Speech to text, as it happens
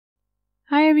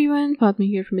everyone, Fatma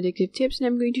here from Addictive Tips, and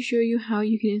I'm going to show you how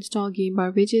you can install game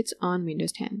bar widgets on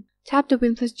Windows 10. Tap the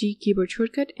Win+G keyboard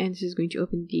shortcut and this is going to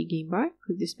open the game bar.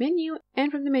 Click this menu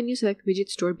and from the menu select Widget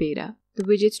Store Beta. The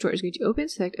widget store is going to open,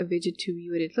 select a widget to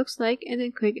view what it looks like and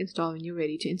then click install when you're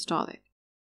ready to install it.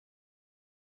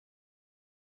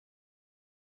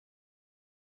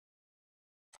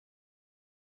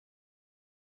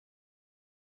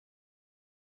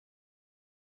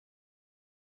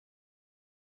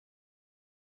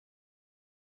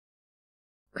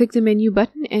 Click the menu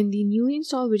button and the newly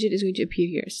installed widget is going to appear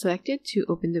here. Select it to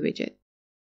open the widget.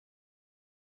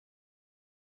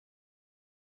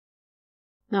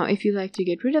 Now, if you'd like to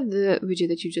get rid of the widget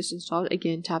that you just installed,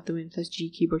 again, tap the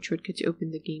Win+G keyboard shortcut to open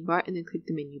the game bar and then click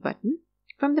the menu button.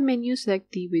 From the menu,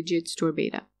 select the Widget Store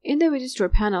Beta. In the Widget Store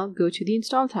panel, go to the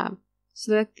Install tab.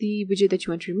 Select the widget that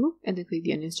you want to remove and then click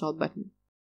the Uninstall button.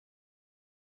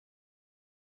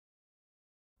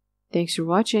 Thanks for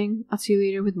watching. I'll see you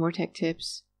later with more tech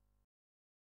tips.